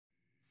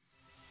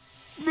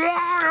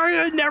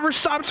It never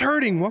stops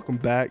hurting. Welcome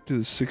back to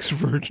the Six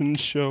Virgins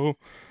show,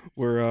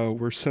 where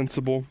we're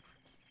sensible.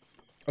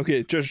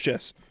 Okay, treasure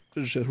chest.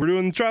 We're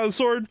doing the Trial of the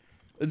Sword.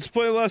 I just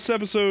played the last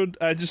episode.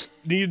 I just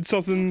needed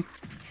something.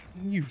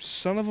 You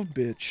son of a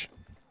bitch.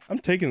 I'm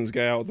taking this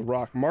guy out with a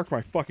rock. Mark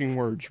my fucking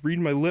words. Read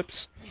my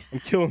lips. I'm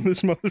killing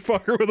this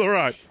motherfucker with a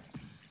rock.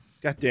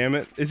 God damn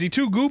it. Is he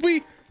too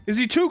goopy? Is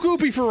he too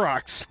goopy for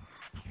rocks?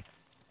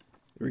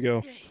 Here we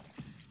go.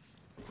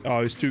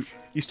 Oh, he's too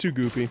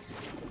goopy.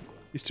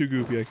 He's too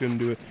goopy, I couldn't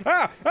do it.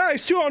 Ah! Ah,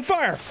 he's too on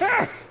fire!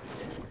 Ah!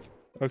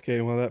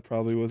 Okay, well that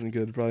probably wasn't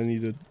good. Probably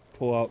need to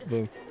pull out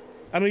the...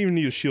 I don't even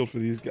need a shield for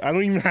these guys. I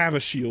don't even have a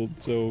shield,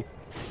 so...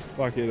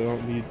 Fuck it, I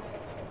don't need...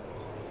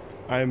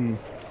 I'm...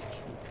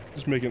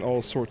 just making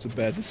all sorts of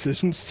bad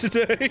decisions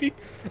today.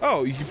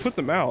 Oh, you can put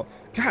them out.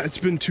 God, it's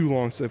been too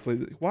long since I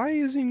played this. Why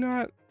is he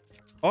not...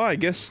 Oh, I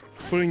guess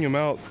putting him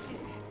out...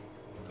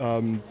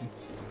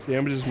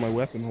 damages my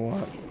weapon a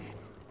lot.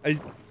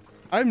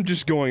 I'm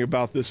just going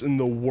about this in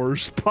the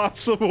worst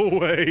possible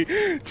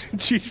way.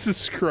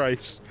 Jesus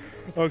Christ.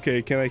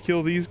 Okay, can I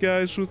kill these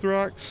guys with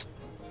rocks?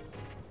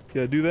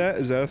 Can I do that?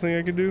 Is that a thing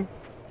I can do?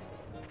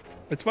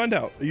 Let's find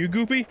out. Are you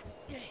goopy?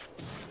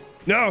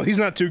 No, he's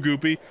not too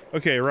goopy.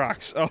 Okay,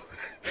 rocks. Oh,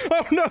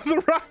 oh no,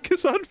 the rock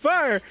is on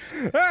fire!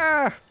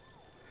 Ah!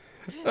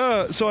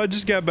 So I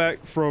just got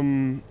back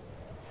from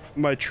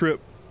my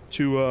trip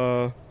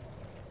to,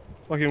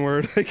 fucking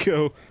where did I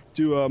go?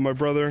 To, my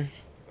brother,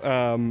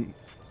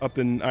 up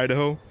in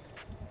Idaho.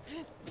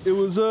 It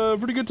was a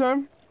pretty good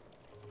time.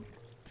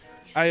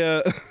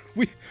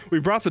 We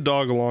brought the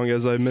dog along,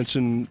 as I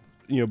mentioned,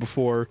 you know,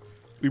 before.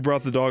 We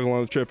brought the dog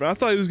along the trip, and I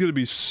thought he was gonna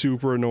be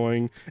super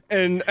annoying,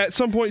 and at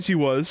some points he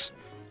was.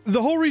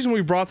 The whole reason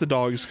we brought the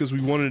dog is because we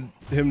wanted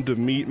him to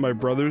meet my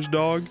brother's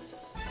dog,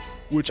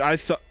 which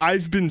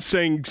I've been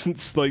saying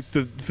since like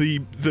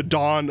the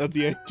dawn of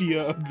the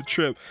idea of the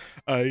trip.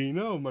 You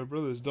know, my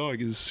brother's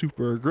dog is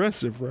super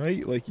aggressive,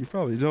 right? Like you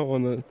probably don't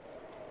want to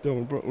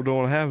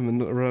have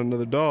him around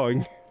another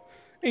dog.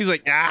 He's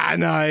like, ah,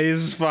 no,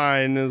 he's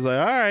fine. I was like,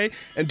 all right.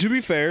 And to be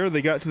fair,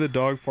 they got to the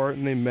dog part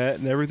and they met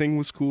and everything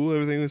was cool.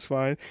 Everything was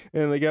fine.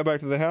 And they got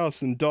back to the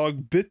house and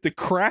dog bit the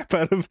crap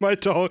out of my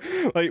dog.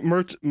 Like,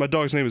 my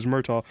dog's name is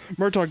Murtaugh.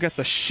 Murtaugh got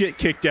the shit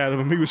kicked out of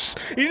him. He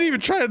didn't even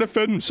try to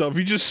defend himself.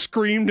 He just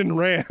screamed and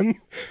ran.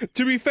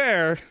 To be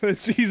fair,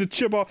 he's a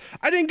chippewa.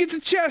 I didn't get the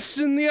chest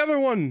in the other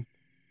one.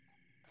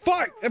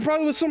 Fuck, it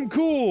probably was something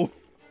cool.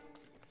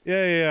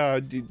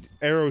 Yeah, dude,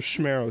 arrows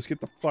schmarrows.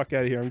 Get the fuck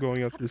out of here. I'm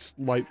going up this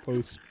light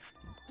post.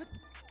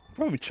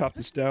 Probably chop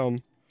this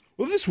down.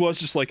 Well, this was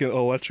just like an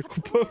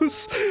electrical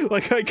post.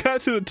 Like, I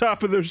got to the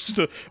top and there's just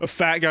a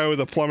fat guy with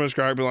a plumber's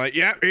cart being like,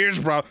 yeah, here's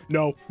a problem.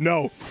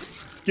 No.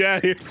 Get out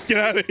of here. Get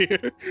out of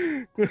here.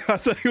 I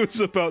thought he was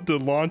about to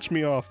launch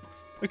me off.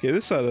 Okay,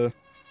 this ought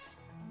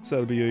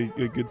to be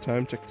a good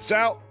time. Check this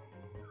out.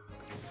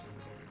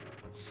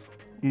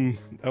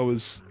 That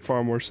was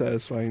far more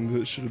satisfying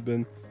than it should have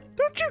been.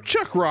 Don't you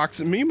chuck rocks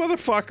at me,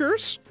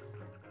 motherfuckers!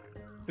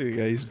 Look at the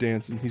guy, he's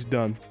dancing. He's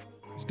done.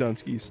 He's done,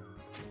 skis.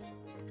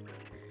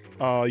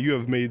 You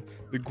have made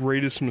the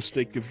greatest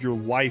mistake of your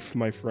life,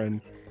 my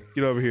friend.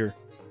 Get over here.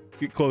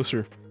 Get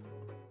closer.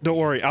 Don't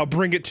worry, I'll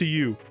bring it to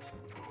you.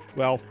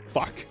 Well,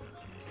 fuck.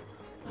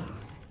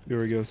 Here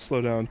we go,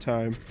 slow down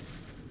time.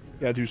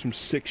 Gotta do some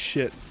sick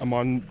shit. I'm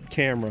on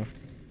camera.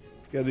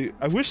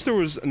 I wish there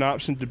was an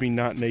option to be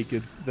not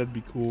naked. That'd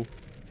be cool.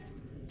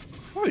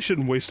 Probably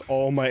shouldn't waste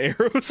all my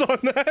arrows on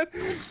that.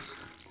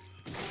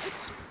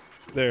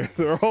 There,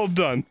 they're all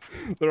done.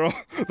 They're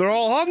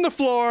all on the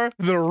floor.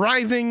 They're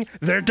writhing.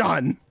 They're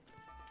done.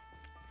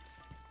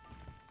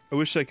 I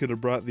wish I could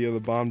have brought the other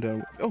bomb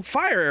down. Oh,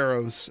 fire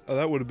arrows. Oh,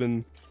 that would have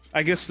been.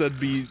 I guess that'd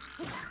be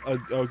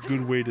a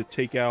good way to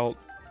take out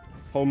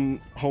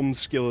home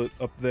skillet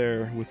up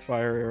there with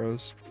fire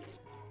arrows.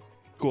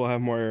 Cool. I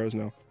have more arrows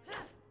now.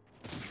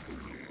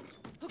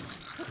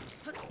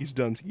 He's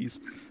done, skis.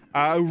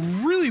 I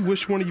really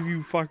wish one of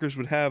you fuckers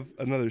would have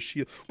another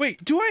shield.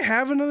 Wait, do I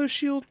have another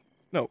shield?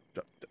 No,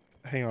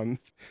 hang on.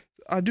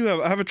 I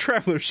have a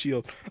traveler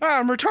shield. Ah,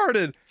 I'm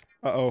retarded.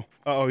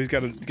 Uh-oh, he's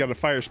got a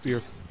fire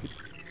spear.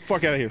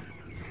 Fuck out of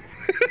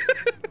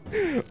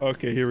here.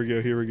 Okay, here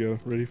we go.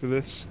 Ready for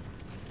this?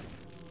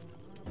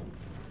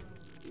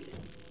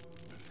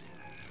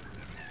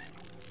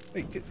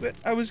 Hey,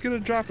 I was gonna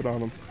drop it on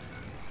him.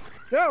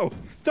 No,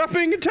 stop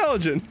being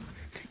intelligent.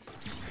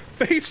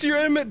 Face your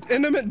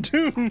intimate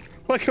doom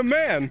like a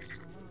man.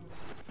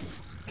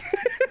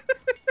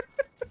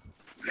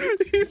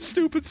 You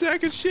stupid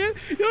sack of shit.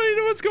 You don't even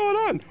know what's going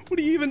on. What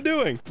are you even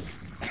doing?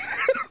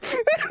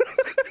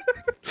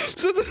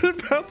 Something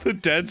about the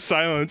dead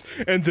silence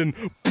and then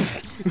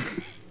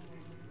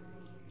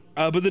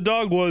but the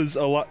dog was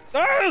a lot.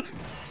 Ah!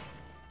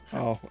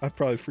 Oh, I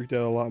probably freaked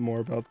out a lot more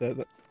about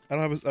that. I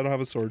don't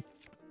have a sword.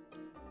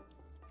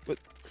 But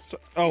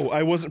Oh,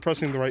 I wasn't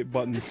pressing the right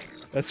button.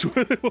 That's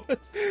what it was.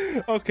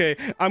 Okay,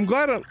 I'm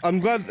glad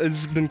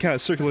it's been kind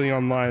of circulating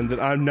online that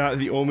I'm not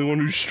the only one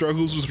who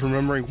struggles with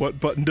remembering what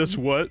button does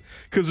what,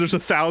 because there's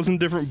 1,000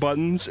 different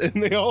buttons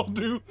and they all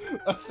do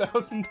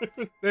 1,000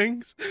 different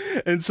things,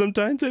 and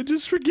sometimes I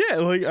just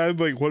forget. Like, I'm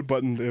like, what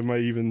button am I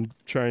even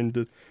trying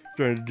to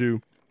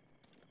do?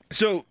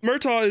 So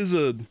Murtaugh is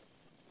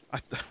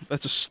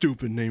that's a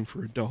stupid name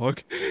for a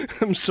dog.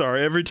 I'm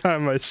sorry, every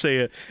time I say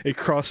it, it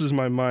crosses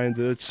my mind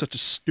that it's such a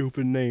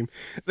stupid name.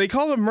 They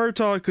call him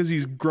Murtaugh because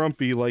he's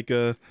grumpy, like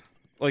a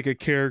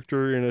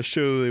character in a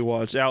show they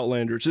watch,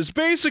 Outlanders. It's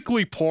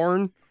basically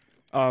porn,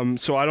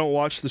 so I don't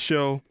watch the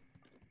show.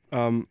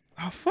 Oh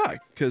fuck,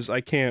 because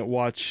I can't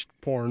watch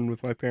porn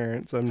with my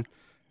parents. I'm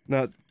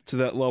not to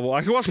that level.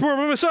 I can watch porn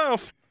by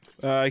myself!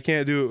 I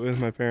can't do it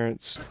with my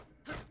parents.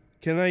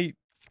 Can I...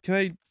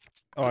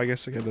 Oh, I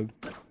guess I gotta...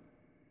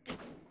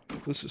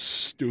 This is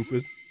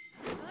stupid.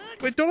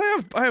 Wait,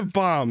 don't I have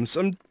bombs?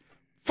 I'm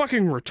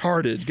fucking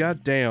retarded,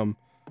 god damn.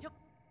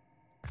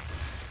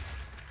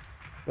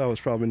 That was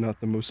probably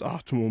not the most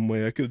optimum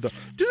way I could have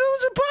done. Dude, that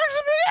was a box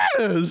of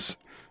bananas!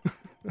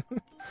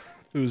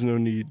 There was no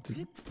need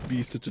to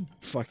be such a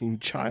fucking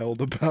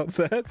child about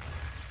that.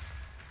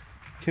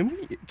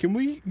 Can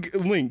we,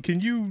 Link,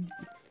 can you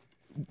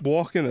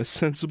walk in a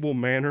sensible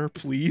manner,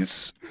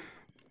 please?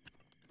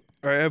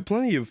 Alright, I have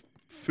plenty of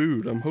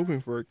food. I'm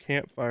hoping for a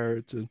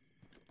campfire to,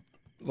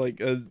 like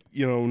a,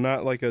 you know,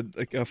 not like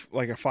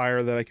a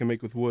fire that I can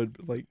make with wood,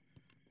 but like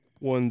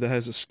one that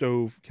has a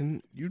stove.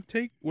 Can you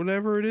take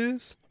whatever it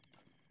is?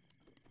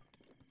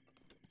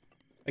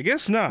 I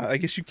guess not. I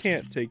guess you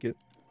can't take it.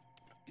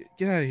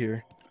 Get out of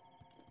here.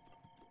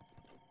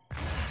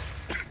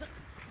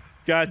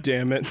 God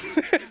damn it.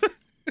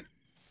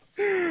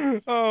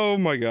 Oh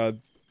my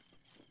god.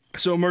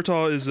 So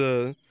Murtaugh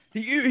is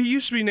he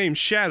used to be named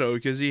Shadow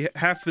because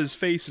half his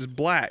face is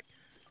black.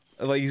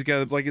 Like he's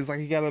got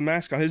he got a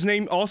mask on. His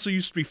name also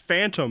used to be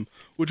Phantom,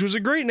 which was a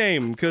great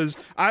name because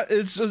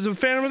it's a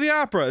Phantom of the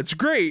Opera. It's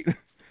great.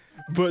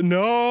 But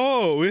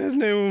no, we have to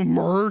name him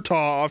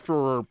Murtaugh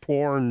after a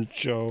porn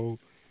show.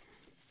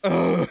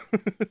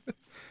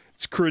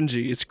 It's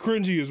cringy. It's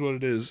cringy is what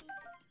it is.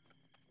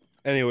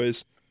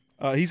 Anyways,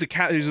 he's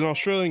an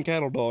Australian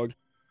cattle dog.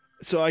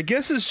 So I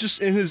guess it's just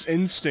in his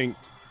instinct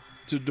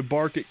to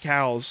bark at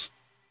cows.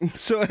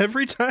 So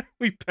every time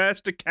we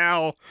passed a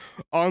cow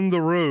on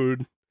the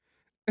road,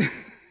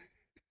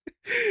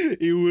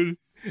 he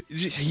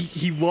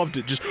loved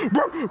it. Just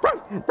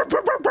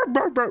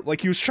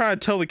like he was trying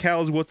to tell the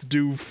cows what to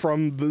do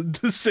from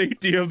the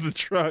safety of the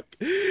truck.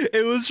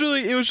 It was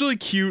really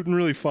cute and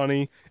really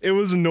funny. It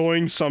was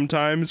annoying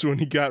sometimes when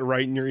he got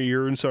right in your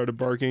ear and started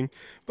barking,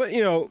 but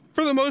you know,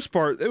 for the most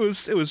part, it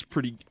was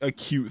pretty a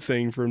cute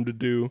thing for him to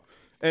do.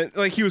 And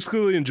like he was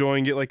clearly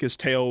enjoying it. Like his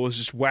tail was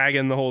just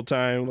wagging the whole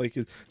time. Like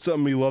it's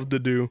something he loved to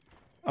do.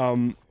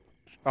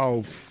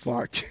 Oh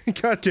fuck.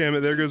 God damn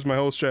it, there goes my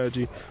whole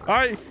strategy.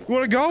 Alright, you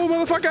wanna go,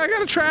 motherfucker? I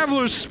got a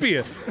traveler's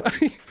spear.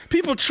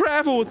 People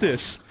travel with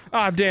this.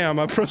 Ah, damn,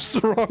 I pressed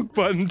the wrong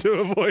button to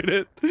avoid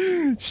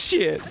it.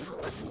 Shit.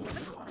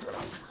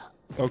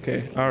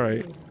 Okay,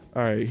 alright.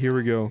 Alright, here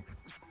we go.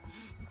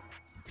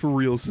 For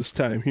reals this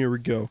time, here we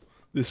go.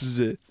 This is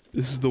it.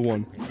 This is the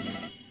one.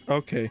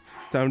 Okay,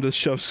 time to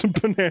shove some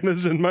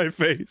bananas in my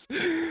face.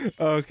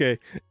 Okay,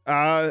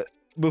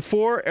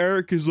 before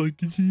Eric is like,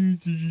 did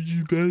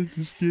you bad at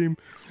this game?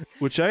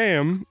 Which I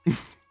am. I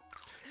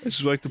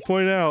just like to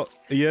point out,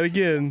 yet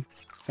again,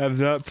 I have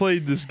not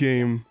played this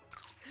game,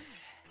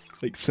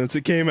 like, since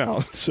it came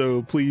out.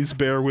 So please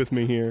bear with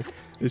me here.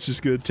 It's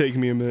just gonna take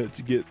me a minute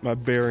to get my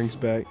bearings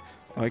back.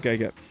 Like, I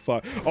got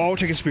fucked. Oh,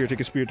 take a spear, take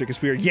a spear, take a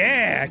spear.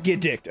 Yeah! Get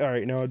dicked!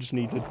 Alright, now I just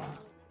need to...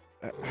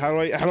 How do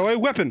I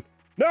weapon?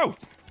 No!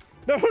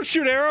 No, don't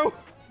shoot arrow!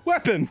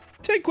 Weapon!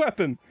 Take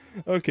weapon!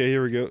 Okay,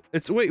 here we go.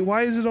 Wait,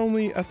 why is it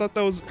only... I thought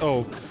that was...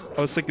 Oh,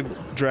 I was thinking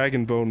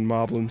Dragon Bone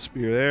Moblin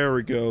Spear. There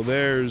we go.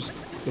 There's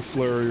the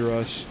Flurry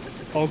Rush.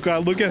 Oh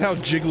god, look at how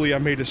jiggly I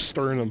made a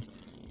Sternum.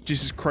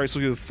 Jesus Christ,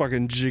 look at the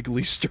fucking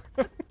jiggly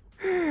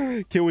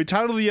Sternum. Can we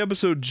title the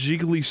episode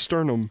Jiggly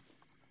Sternum?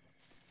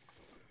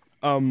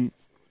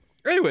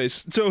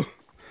 Anyways, so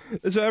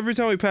every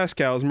time we pass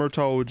cows,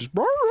 Murtaugh would just...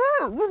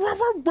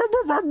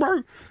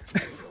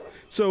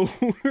 So,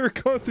 we were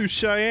going through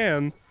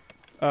Cheyenne.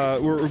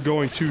 We're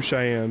going to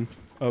Cheyenne.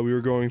 We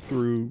were going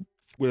through,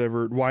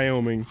 whatever,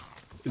 Wyoming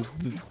is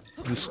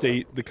the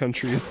state, the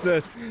country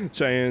that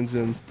Cheyenne's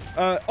in.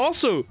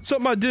 Also,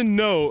 something I didn't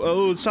know, a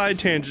little side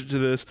tangent to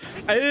this,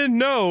 I didn't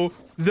know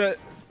that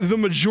the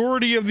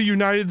majority of the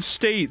United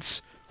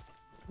States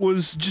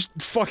was just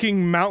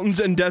fucking mountains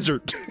and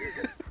desert.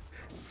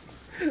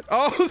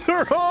 Oh,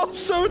 they're all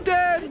so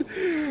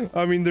dead!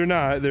 I mean, they're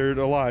not, they're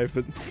alive,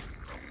 but...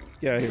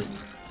 Get out of here.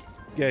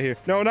 Get out of here.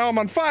 No, now I'm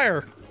on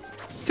fire!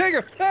 Take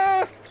her!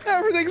 Ah!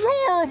 Everything's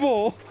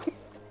horrible!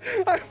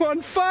 I'm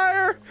on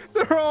fire!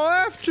 They're all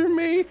after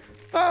me!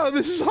 Oh,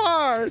 this is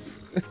hard!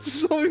 This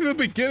is only the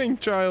beginning,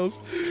 Trials.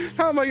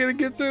 How am I gonna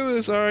get through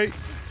this? Alright.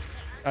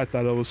 I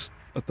thought I was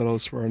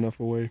far enough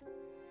away.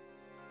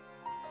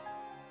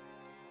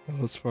 That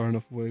was far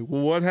enough away.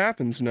 Well, what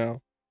happens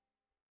now?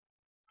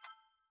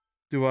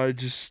 Do I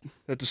just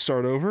have to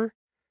start over?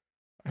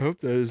 I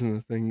hope that isn't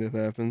a thing that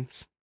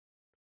happens.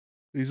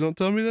 Please don't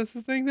tell me that's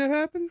the thing that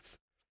happens.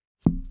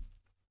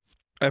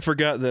 I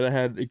forgot that I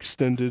had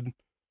extended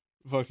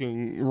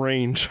fucking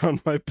range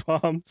on my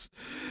bombs.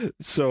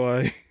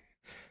 So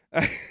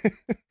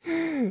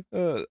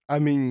I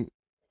mean,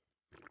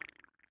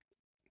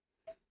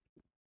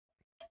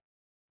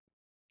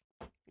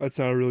 that's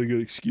not a really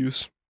good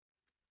excuse.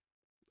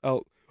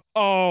 Oh,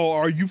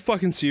 are you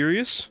fucking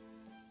serious?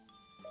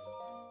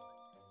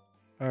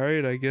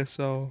 Alright, I guess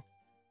I'll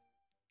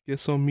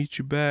meet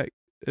you back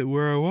at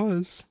where I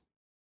was.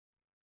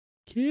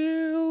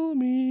 Kill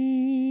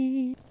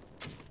me.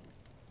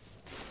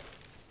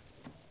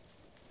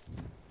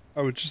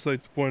 I would just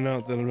like to point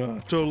out that I'm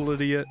not a total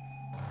idiot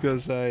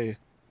because it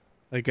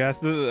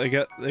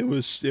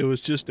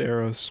was just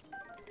arrows.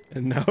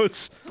 And now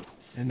it's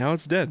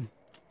dead.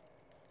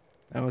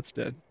 Now it's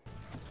dead.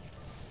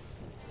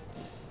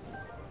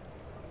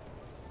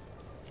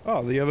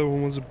 Oh, the other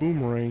one was a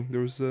boomerang. There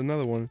was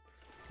another one.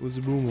 It was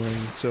a boomerang.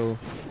 So,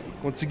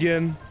 once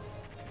again,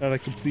 not a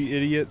complete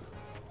idiot.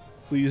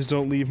 Please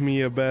don't leave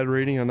me a bad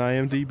rating on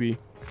IMDb.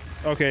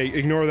 Okay,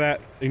 ignore that.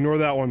 Ignore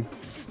that one.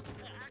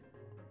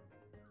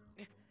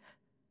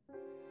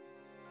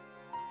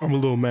 I'm a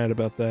little mad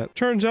about that.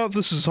 Turns out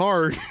this is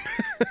hard.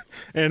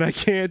 And I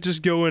can't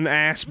just go in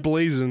ass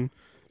blazing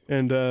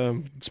and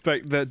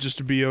expect that just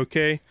to be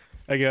okay.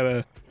 I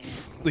gotta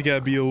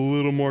be a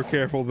little more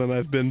careful than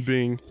I've been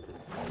being.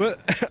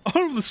 But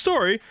on with the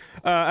story,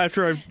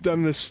 after I've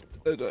done this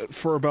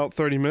for about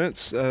 30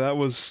 minutes, that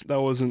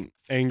wasn't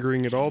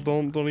angering at all.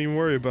 Don't even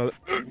worry about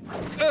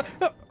it.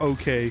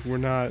 Okay, we're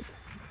not.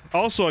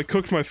 Also, I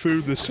cooked my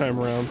food this time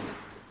around,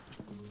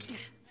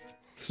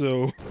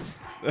 so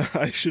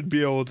I should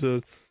be able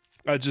to.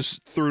 I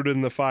just threw it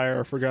in the fire.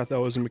 I forgot that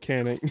was a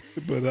mechanic,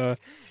 but I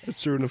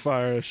threw it in the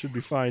fire. I should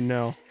be fine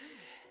now.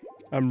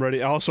 I'm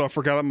ready. Also, I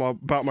forgot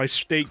about my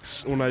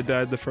steaks when I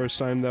died the first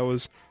time. That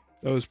was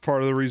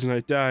part of the reason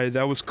I died.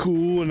 That was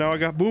cool, and now I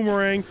got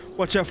boomerang.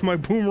 Watch out for my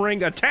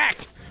boomerang attack!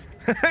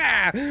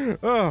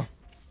 Oh.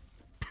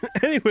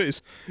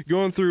 Anyways,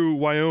 going through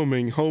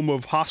Wyoming, home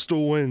of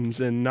hostile winds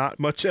and not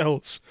much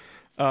else.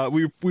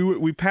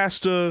 We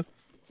passed a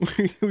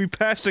we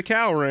passed a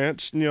cow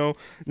ranch. You know,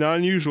 not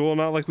unusual.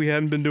 Not like we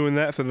hadn't been doing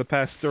that for the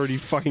past 30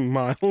 fucking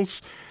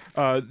miles.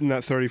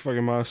 Not 30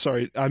 fucking miles.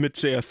 Sorry, I meant to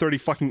say 30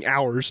 fucking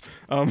hours.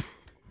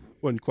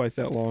 Wasn't quite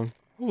that long.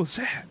 What was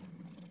that?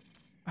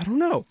 I don't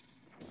know.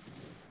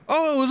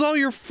 Oh, it was all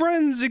your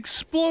friends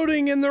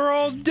exploding and they're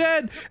all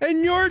dead,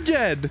 and you're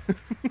dead!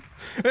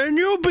 And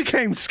you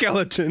became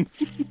skeleton!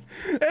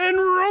 And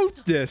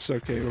wrote this!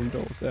 Okay, I'm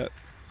done with that.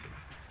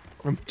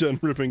 I'm done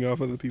ripping off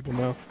other people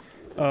now.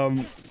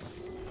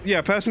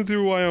 Yeah, passing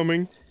through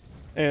Wyoming,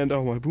 and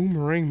oh, my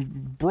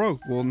boomerang broke.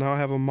 Well, now I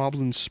have a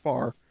moblin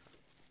spar.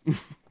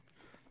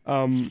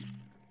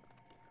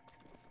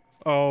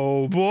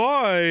 Oh,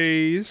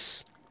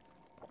 boys!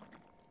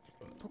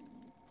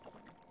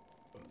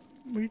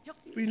 What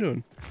are you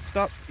doing?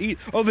 Stop eat.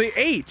 Oh, they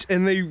ate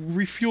and they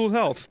refueled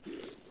health.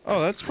 Oh,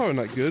 that's probably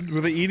not good.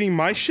 Were they eating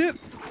my shit?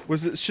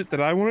 Was it shit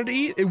that I wanted to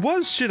eat? It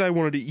was shit I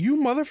wanted to eat. You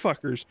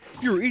motherfuckers.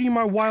 You were eating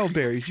my wild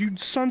berries. You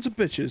sons of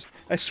bitches.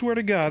 I swear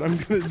to God, I'm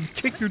gonna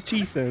kick your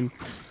teeth in.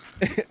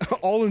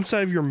 All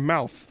inside of your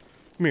mouth.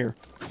 Come here.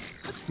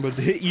 I'm about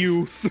to hit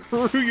you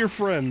through your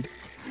friend.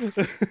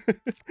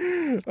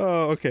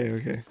 Oh,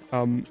 okay.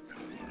 Oh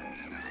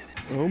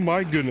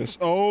my goodness.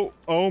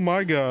 Oh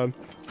my God.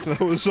 That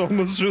was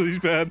almost really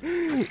bad.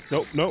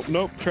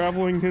 Nope.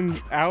 Traveling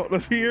him out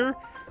of here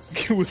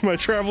with my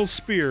travel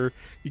spear.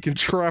 You can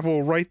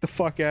travel right the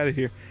fuck out of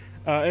here.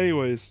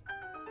 Anyways.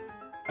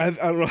 I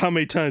don't know how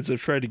many times I've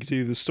tried to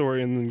continue the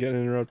story and then get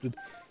interrupted.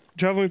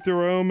 Traveling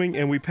through Wyoming,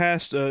 and we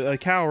passed a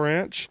cow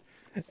ranch,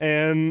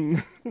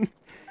 and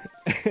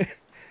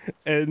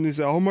and he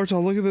said, "Oh,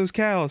 Martel, look at those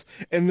cows."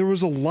 And there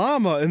was a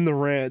llama in the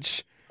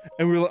ranch,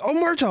 and we were like, "Oh,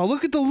 Martel,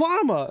 look at the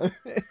llama."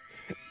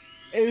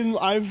 And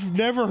I've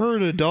never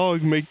heard a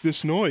dog make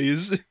this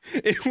noise.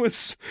 It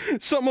was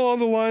something along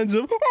the lines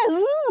of,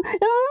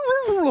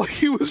 like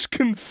he was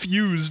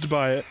confused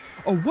by it.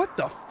 Oh, what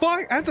the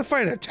fuck? I have to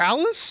fight a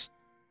talus?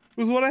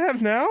 With what I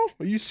have now?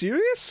 Are you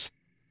serious?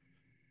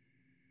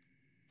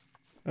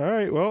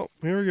 Alright, well,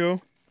 here we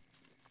go.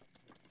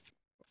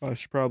 I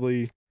should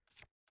probably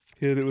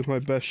hit it with my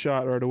best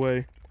shot right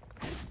away.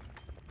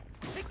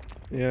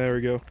 Yeah, there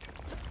we go.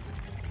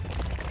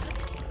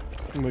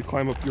 I'm gonna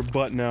climb up your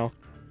butt now.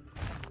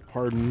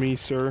 Pardon me,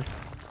 sir.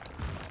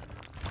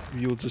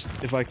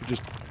 If I could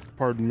just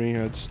pardon me,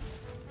 I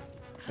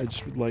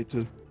just would like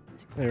to.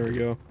 There we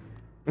go.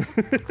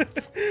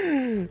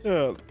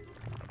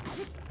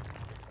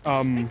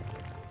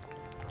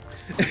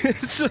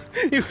 So,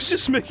 it was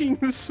just making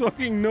this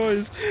fucking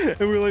noise, and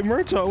we were like,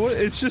 Murtaugh, what?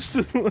 It's just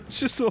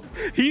a,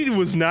 he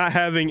was not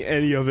having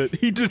any of it.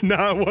 He did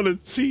not want to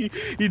see,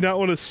 he did not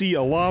want to see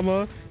a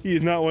llama. He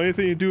did not want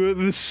anything to do with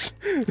this.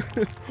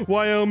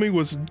 Wyoming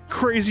was a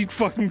crazy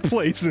fucking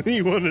place, and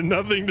he wanted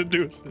nothing to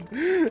do with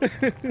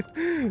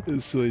it.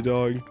 This silly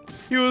dog.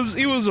 He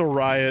was a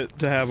riot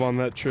to have on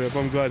that trip.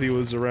 I'm glad he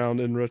was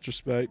around in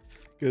retrospect,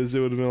 because it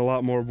would have been a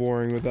lot more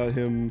boring without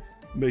him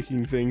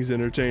making things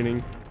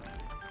entertaining.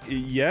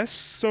 Yes,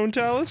 Stone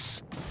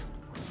Talus?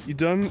 You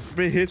done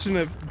hitching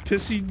a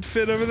pissy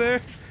fit over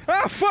there?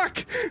 Ah,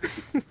 fuck!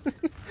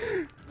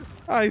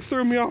 I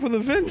threw me off with a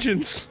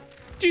vengeance.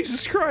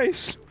 Jesus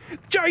Christ.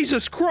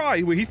 Jesus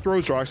Christ! Wait, he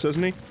throws rocks,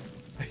 doesn't he?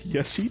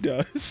 Yes, he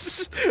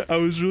does. I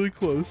was really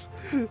close.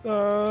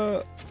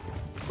 But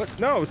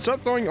no, stop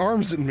throwing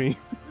arms at me.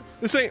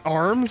 This ain't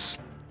arms.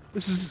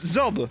 This is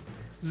Zelda.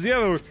 This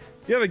is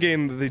the other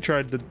game that they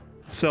tried to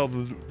sell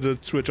the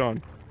Switch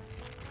on.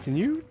 Can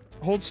you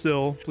hold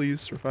still,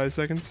 please, for 5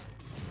 seconds?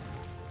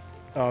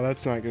 Oh,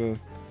 that's not gonna...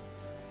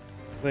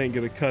 They ain't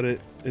gonna cut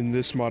it in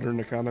this modern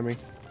economy.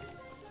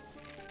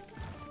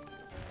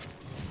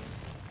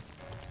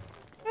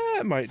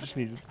 I might just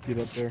need to get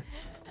up there.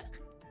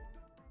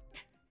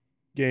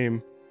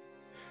 Game.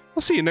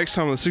 I'll see you next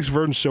time on the 6th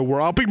Virgin Show,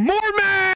 where I'll be more